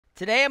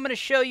Today I'm going to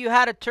show you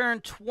how to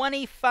turn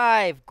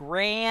 25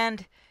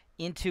 grand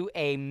into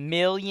 $1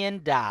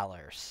 million.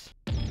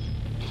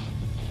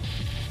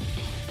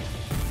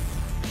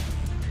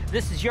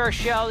 This is your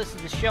show. This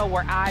is the show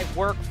where I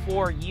work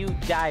for you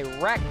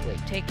directly,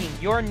 taking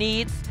your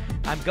needs.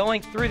 I'm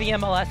going through the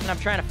MLS and I'm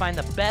trying to find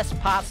the best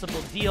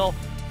possible deal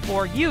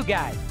for you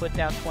guys. Put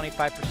down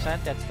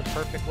 25%. That's the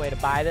perfect way to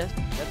buy this.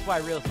 That's why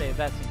real estate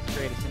investing is the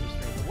greatest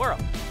industry in the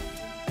world.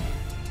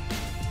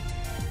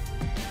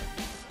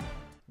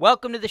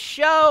 Welcome to the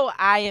show.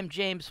 I am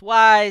James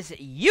Wise.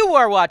 You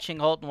are watching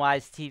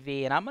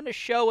HoltonWiseTV, and I'm going to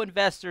show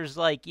investors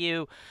like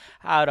you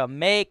how to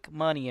make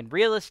money in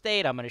real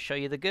estate. I'm going to show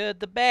you the good,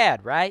 the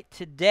bad, right?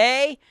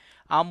 Today,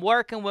 I'm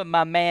working with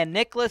my man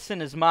Nicholas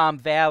and his mom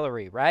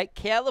Valerie, right?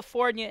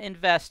 California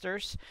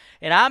investors,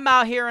 and I'm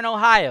out here in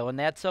Ohio, and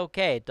that's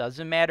okay. It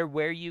doesn't matter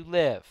where you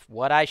live.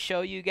 What I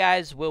show you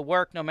guys will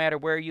work no matter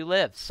where you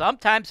live.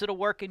 Sometimes it'll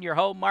work in your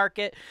home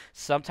market.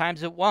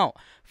 Sometimes it won't.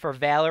 For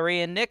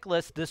Valerie and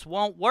Nicholas, this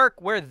won't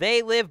work where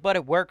they live, but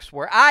it works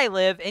where I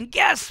live. And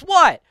guess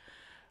what?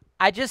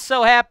 I just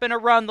so happen to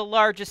run the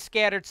largest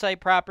scattered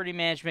site property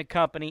management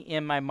company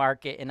in my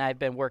market, and I've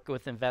been working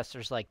with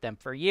investors like them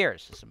for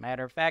years. As a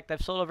matter of fact,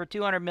 I've sold over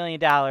 $200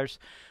 million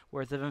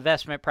worth of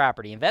investment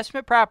property.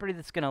 Investment property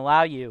that's going to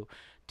allow you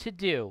to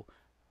do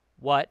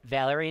what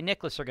Valerie and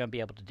Nicholas are going to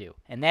be able to do,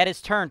 and that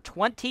is turn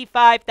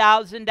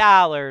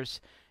 $25,000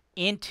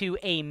 into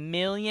 $1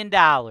 million.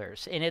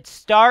 And it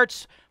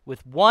starts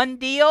with one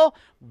deal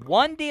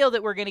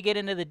that we're going to get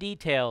into the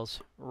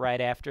details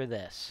right after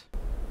this.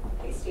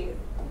 Hey, Steve.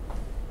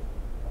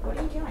 What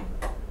are you doing?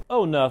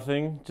 Oh,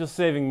 nothing. Just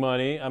saving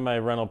money on my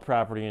rental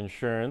property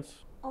insurance.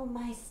 Oh,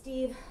 my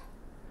Steve.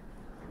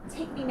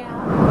 Take me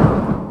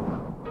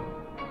now.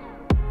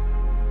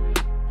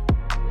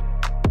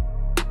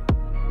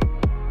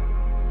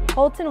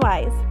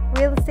 HoltonWise,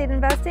 real estate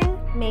investing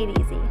made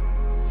easy.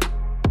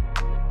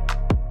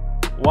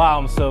 Wow,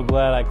 I'm so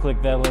glad I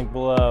clicked that link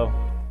below.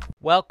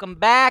 Welcome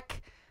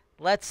back.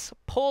 Let's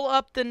pull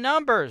up the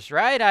numbers,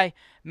 right? I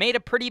made a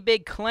pretty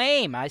big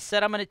claim. I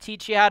said I'm going to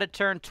teach you how to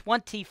turn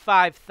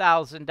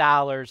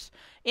 $25,000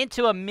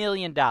 into $1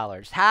 million.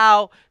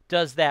 How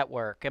does that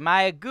work? Am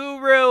I a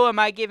guru? Am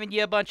I giving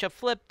you a bunch of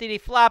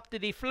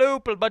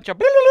flip-diddy-flop-diddy-floop, a bunch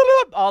of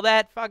all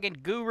that fucking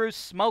guru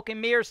smoke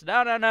and mirrors?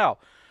 No, no, no.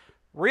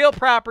 Real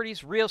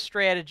properties, real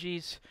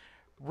strategies,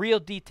 real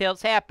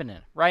details happening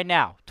right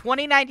now.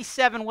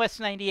 2097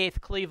 West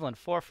 98th Cleveland,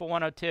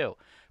 44102.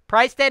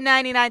 Priced at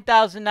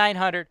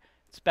 $99,900.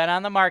 It's been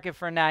on the market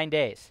for 9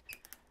 days.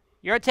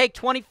 You're going to take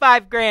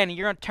 25 grand and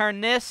you're going to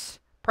turn this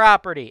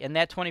property and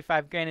that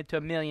 25 grand into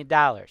 $1 million.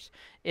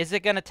 Is it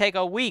going to take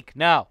a week?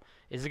 No.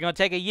 Is it going to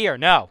take a year?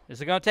 No. Is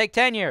it going to take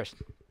 10 years?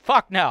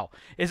 Fuck no.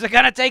 Is it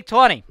going to take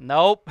 20?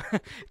 Nope.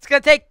 It's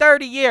going to take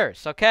 30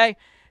 years, okay?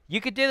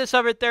 You could do this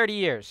over 30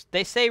 years.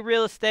 They say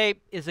real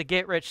estate is a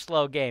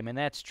get-rich-slow game, and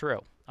that's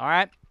true, all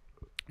right?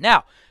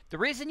 Now, the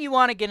reason you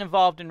want to get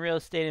involved in real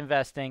estate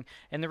investing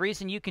and the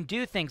reason you can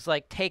do things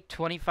like take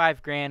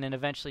 25 grand and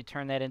eventually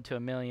turn that into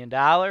 $1 million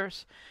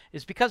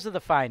is because of the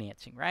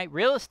financing, right?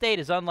 Real estate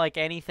is unlike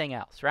anything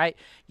else, right?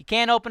 You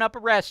can't open up a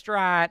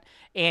restaurant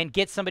and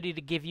get somebody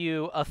to give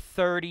you a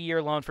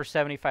 30-year loan for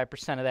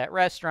 75% of that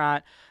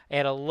restaurant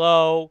at a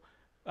low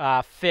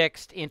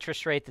fixed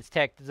interest rate that's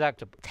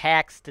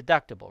tax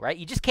deductible, right?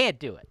 You just can't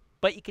do it,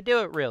 but you can do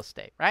it with real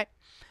estate, right?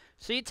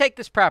 So you take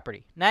this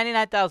property,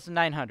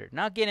 $99,900. And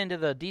I'll get into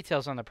the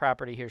details on the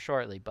property here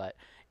shortly, but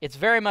it's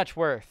very much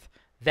worth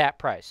that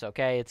price,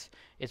 okay?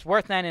 It's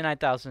worth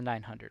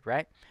 $99,900,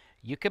 right?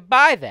 You could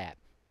buy that,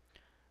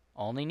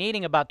 only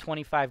needing about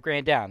 25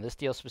 grand down. This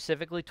deal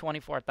specifically,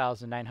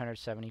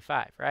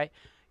 $24,975, right?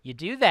 You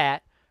do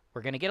that,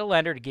 we're going to get a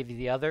lender to give you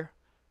the other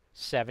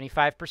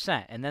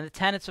 75%. And then the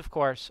tenants, of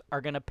course,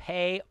 are going to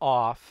pay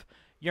off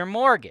your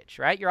mortgage,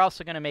 right? You're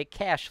also going to make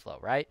cash flow,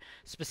 right?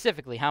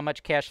 Specifically, how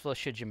much cash flow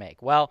should you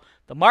make? Well,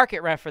 the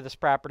market rent for this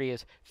property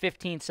is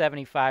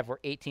 $1,575 or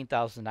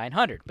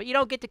 $18,900, but you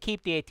don't get to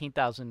keep the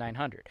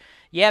 $18,900.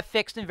 You have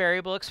fixed and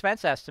variable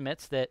expense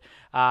estimates that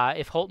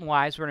if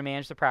HoltonWise were to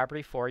manage the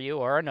property for you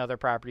or another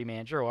property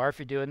manager, or if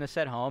you're doing this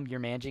at home, you're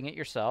managing it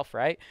yourself,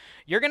 right?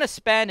 You're going to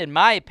spend, in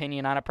my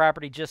opinion, on a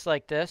property just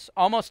like this,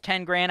 almost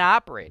 10 grand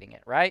operating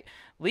it, right?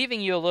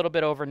 Leaving you a little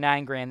bit over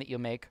 9 grand that you'll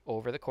make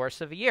over the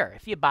course of a year.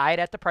 If you buy it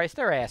at the price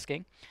they're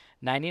asking,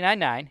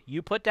 $99,900,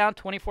 you put down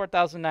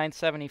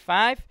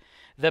 $24,975.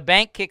 The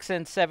bank kicks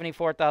in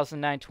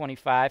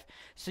 $74,925.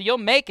 So you'll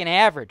make an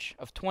average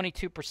of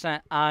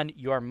 22% on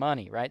your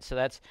money, right? So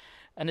that's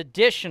an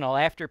additional,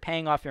 after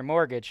paying off your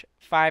mortgage,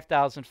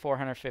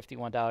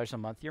 $5,451 a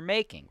month you're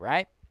making,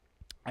 right?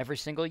 Every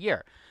single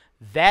year.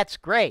 That's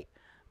great,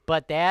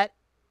 but that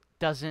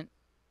doesn't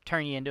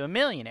turn you into a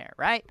millionaire,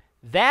 right?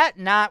 That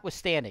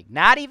notwithstanding,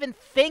 not even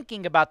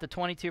thinking about the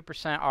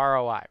 22%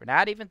 ROI, we're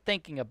not even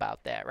thinking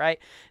about that, right?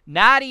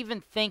 Not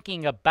even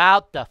thinking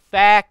about the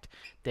fact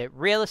that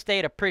real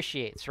estate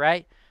appreciates,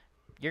 right?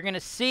 You're going to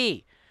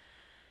see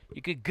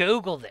You could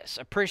Google this,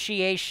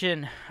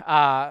 appreciation,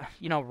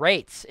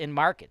 rates in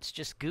markets.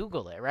 Just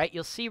Google it, right?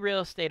 You'll see real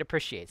estate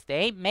appreciates. They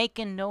ain't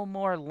making no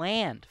more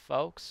land,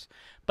 folks.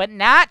 But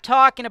not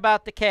talking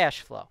about the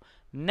cash flow.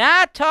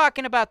 Not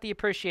talking about the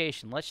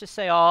appreciation. Let's just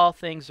say all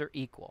things are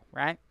equal,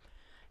 right?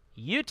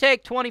 You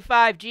take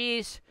 25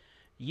 G's,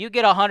 you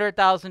get a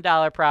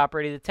 $100,000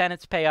 property. The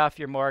tenants pay off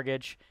your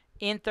mortgage.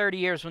 In 30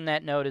 years when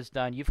that note is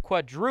done, you've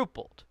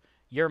quadrupled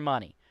your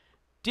money.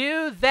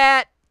 Do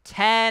that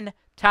 10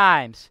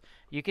 times.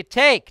 You could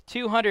take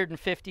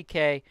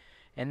 $250K,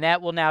 and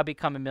that will now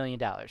become $1 million,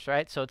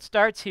 right? So it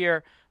starts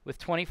here with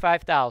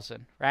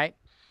 $25,000, right?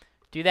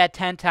 Do that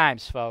 10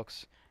 times,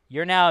 folks.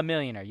 You're now a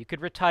millionaire. You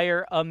could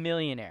retire a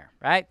millionaire,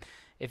 right?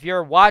 If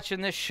you're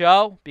watching this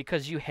show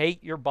because you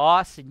hate your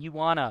boss and you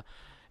want to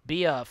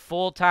be a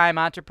full-time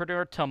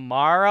entrepreneur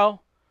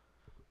tomorrow,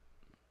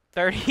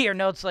 30-year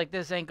notes like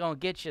this ain't going to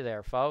get you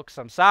there, folks.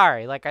 I'm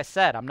sorry. Like I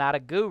said, I'm not a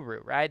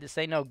guru, right? This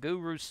ain't no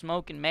guru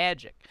smoking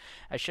magic.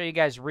 I show you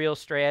guys real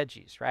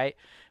strategies, right?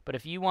 But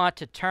if you want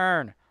to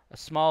turn a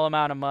small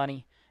amount of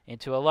money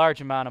into a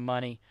large amount of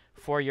money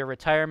for your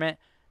retirement,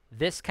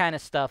 this kind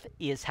of stuff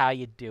is how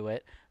you do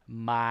it.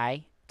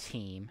 My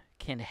team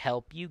can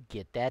help you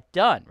get that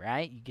done,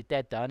 right? You get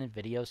that done in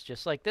videos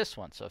just like this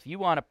one. So if you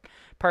want a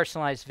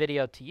personalized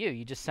video to you,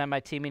 you just send my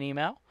team an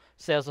email,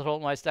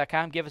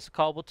 sales@HoltonWise.com. Give us a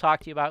call. We'll talk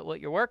to you about what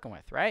you're working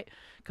with, right?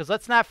 Because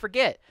let's not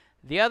forget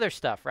the other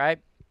stuff, right?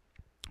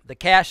 The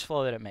cash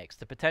flow that it makes,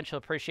 the potential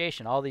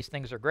appreciation, all these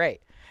things are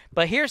great.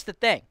 But here's the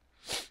thing.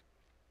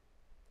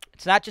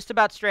 It's not just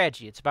about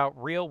strategy. It's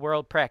about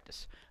real-world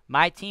practice.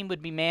 My team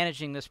would be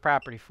managing this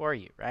property for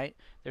you, right?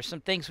 There's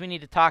some things we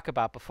need to talk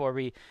about before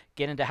we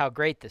get into how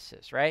great this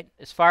is, right?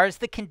 As far as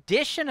the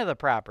condition of the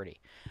property,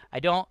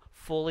 I don't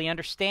fully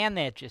understand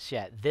that just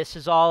yet. This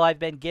is all I've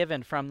been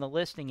given from the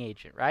listing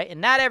agent, right? And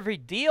not every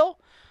deal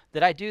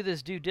that I do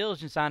this due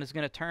diligence on is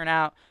going to turn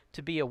out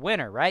to be a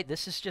winner, right?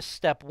 This is just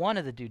step one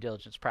of the due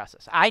diligence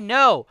process. I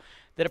know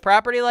that a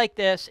property like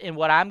this, and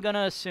what I'm going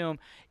to assume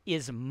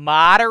is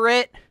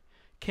moderate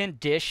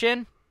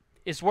condition,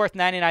 is worth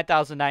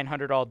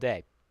 $99,900 all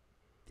day.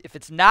 If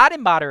it's not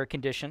in moderate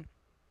condition,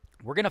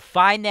 we're going to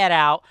find that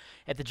out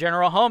at the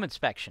general home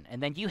inspection.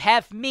 And then you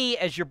have me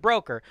as your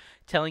broker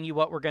telling you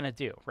what we're going to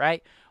do,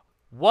 right?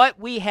 What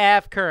we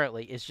have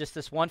currently is just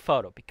this one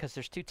photo because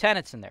there's two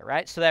tenants in there,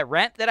 right? So that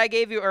rent that I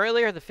gave you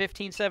earlier, the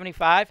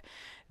 $1,575,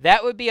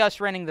 that would be us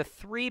renting the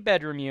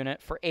 3-bedroom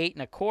unit for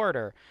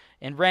 $825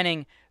 and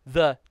renting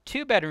the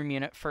 2-bedroom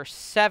unit for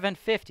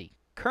 $750.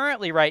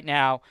 Currently, right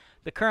now,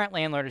 the current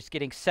landlord is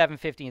getting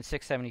 $750 and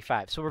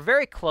 $675. So we're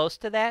very close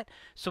to that.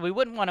 So we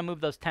wouldn't want to move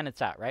those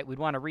tenants out, right? We'd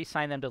want to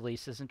re-sign them to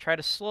leases and try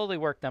to slowly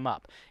work them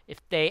up. If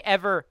they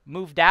ever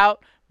moved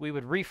out, we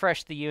would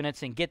refresh the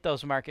units and get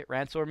those market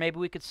rents, or maybe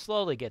we could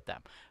slowly get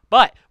them.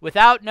 But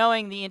without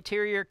knowing the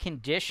interior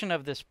condition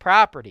of this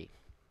property,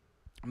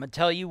 I'm going to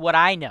tell you what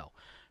I know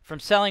from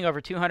selling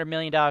over $200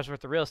 million worth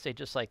of real estate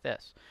just like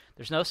this.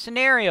 There's no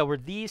scenario where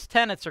these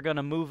tenants are going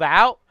to move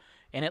out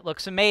and it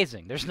looks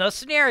amazing. There's no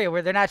scenario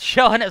where they're not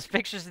showing us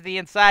pictures of the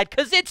inside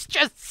because it's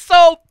just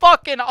so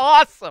fucking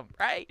awesome,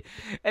 right?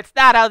 It's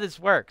not how this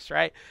works,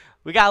 right?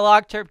 We got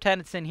long-term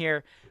tenants in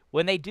here.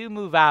 When they do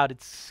move out,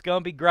 it's going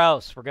to be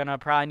gross. We're going to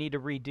probably need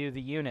to redo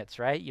the units,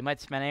 right? You might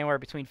spend anywhere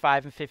between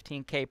 $5 and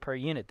 $15K per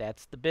unit.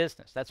 That's the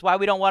business. That's why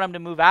we don't want them to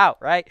move out,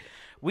 right?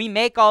 We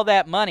make all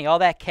that money, all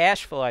that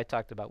cash flow I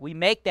talked about. We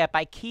make that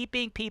by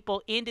keeping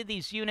people into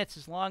these units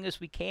as long as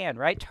we can,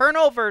 right?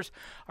 Turnovers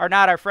are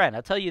not our friend.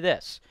 I'll tell you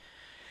this.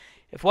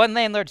 If one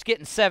landlord's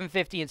getting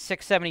 $750 and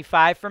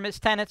 $675 from his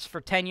tenants for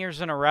 10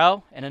 years in a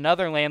row, and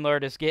another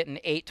landlord is getting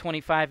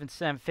 $825 and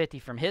 $750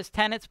 from his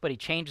tenants, but he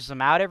changes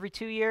them out every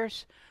 2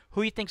 years,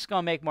 who you think's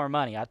going to make more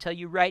money? I'll tell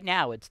you right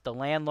now, it's the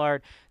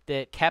landlord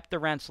that kept the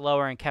rents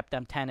lower and kept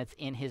them tenants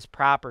in his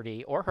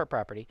property or her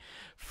property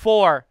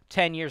for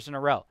 10 years in a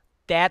row.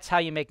 That's how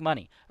you make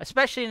money,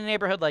 especially in a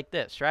neighborhood like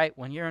this, right?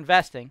 When you're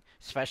investing,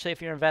 especially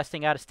if you're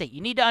investing out of state,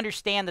 you need to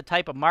understand the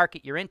type of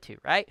market you're into,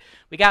 right?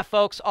 We got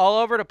folks all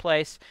over the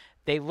place.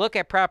 They look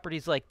at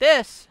properties like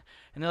this,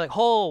 and they're like,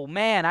 oh,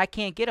 man, I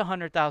can't get a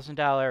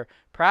 $100,000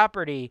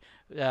 property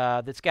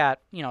that's got,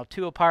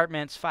 2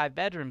 apartments, 5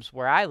 bedrooms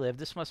where I live.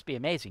 This must be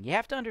amazing. You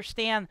have to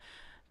understand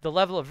the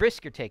level of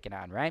risk you're taking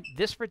on, right?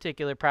 This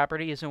particular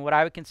property is in what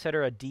I would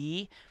consider a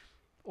D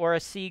or a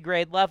C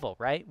grade level,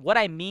 right? What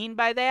I mean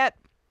by that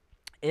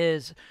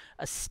is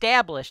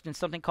established in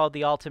something called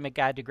the Ultimate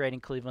Guide to Grading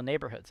Cleveland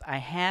Neighborhoods. I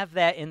have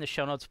that in the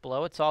show notes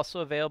below. It's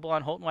also available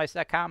on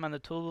HoltonWise.com on the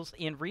Tools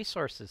and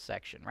Resources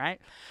section, right?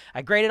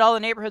 I graded all the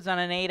neighborhoods on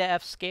an A to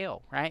F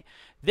scale, right?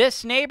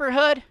 This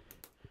neighborhood,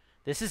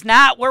 this is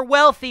not where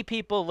wealthy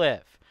people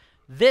live.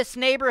 This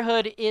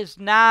neighborhood is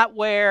not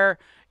where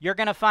you're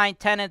going to find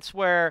tenants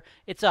where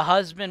it's a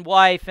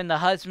husband-wife and the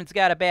husband's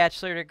got a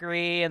bachelor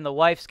degree and the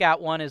wife's got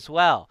one as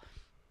well.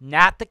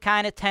 Not the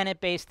kind of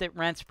tenant base that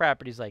rents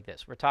properties like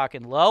this. We're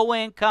talking low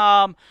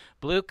income,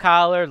 blue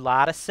collar, a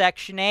lot of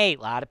Section 8,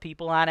 a lot of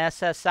people on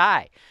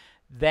SSI.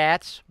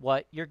 That's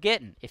what you're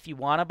getting. If you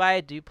want to buy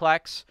a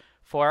duplex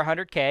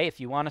 400K. If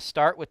you want to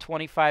start with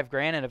 25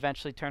 grand and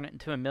eventually turn it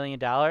into $1 million,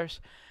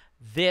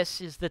 this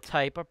is the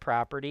type of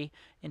property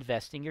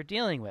investing you're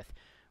dealing with.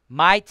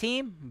 My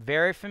team,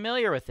 very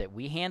familiar with it.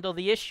 We handle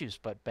the issues,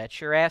 but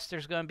bet your ass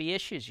there's going to be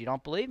issues. You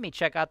don't believe me?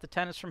 Check out the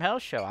Tennis from Hell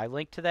show. I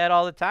link to that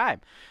all the time.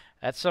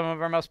 That's some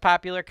of our most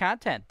popular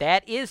content.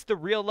 That is the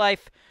real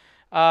life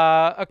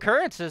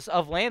occurrences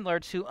of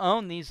landlords who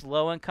own these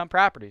low-income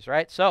properties,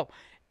 right? So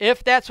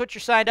if that's what you're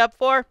signed up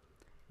for,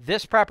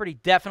 this property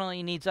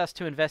definitely needs us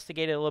to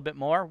investigate it a little bit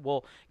more.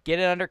 We'll get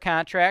it under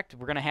contract.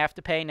 We're going to have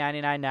to pay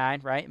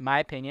 $99.9, right, in my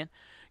opinion.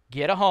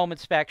 Get a home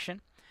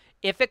inspection.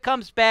 If it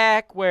comes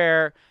back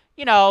where,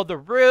 you know, the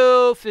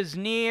roof is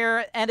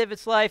near end of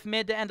its life,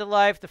 mid to end of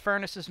life, the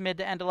furnace is mid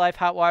to end of life,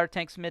 hot water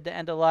tank's mid to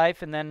end of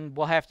life, and then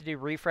we'll have to do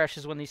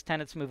refreshes when these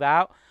tenants move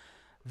out,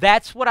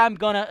 that's what I'm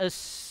going to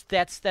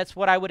that's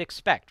what I would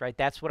expect, right?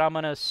 That's what I'm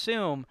going to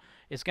assume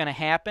is going to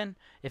happen.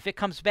 If it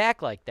comes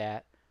back like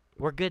that,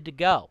 we're good to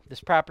go.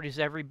 This property is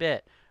every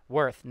bit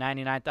worth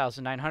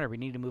 $99,900. We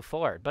need to move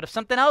forward. But if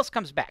something else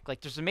comes back,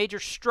 like there's a major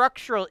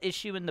structural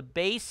issue in the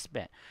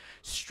basement,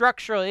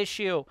 structural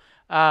issue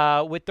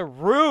with the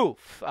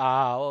roof,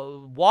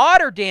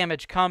 water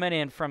damage coming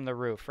in from the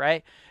roof,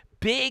 right?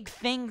 Big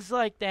things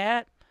like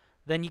that,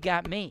 then you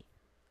got me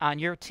on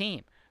your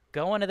team.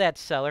 Going to that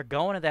seller,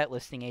 going to that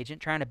listing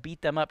agent, trying to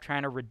beat them up,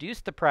 trying to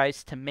reduce the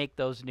price to make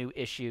those new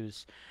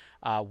issues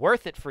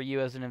worth it for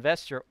you as an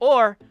investor,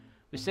 or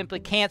we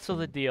simply cancel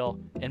the deal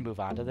and move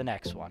on to the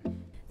next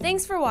one.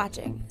 Thanks for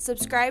watching.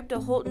 Subscribe to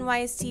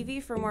HoltonWise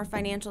TV for more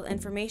financial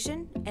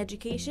information,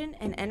 education,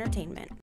 and entertainment.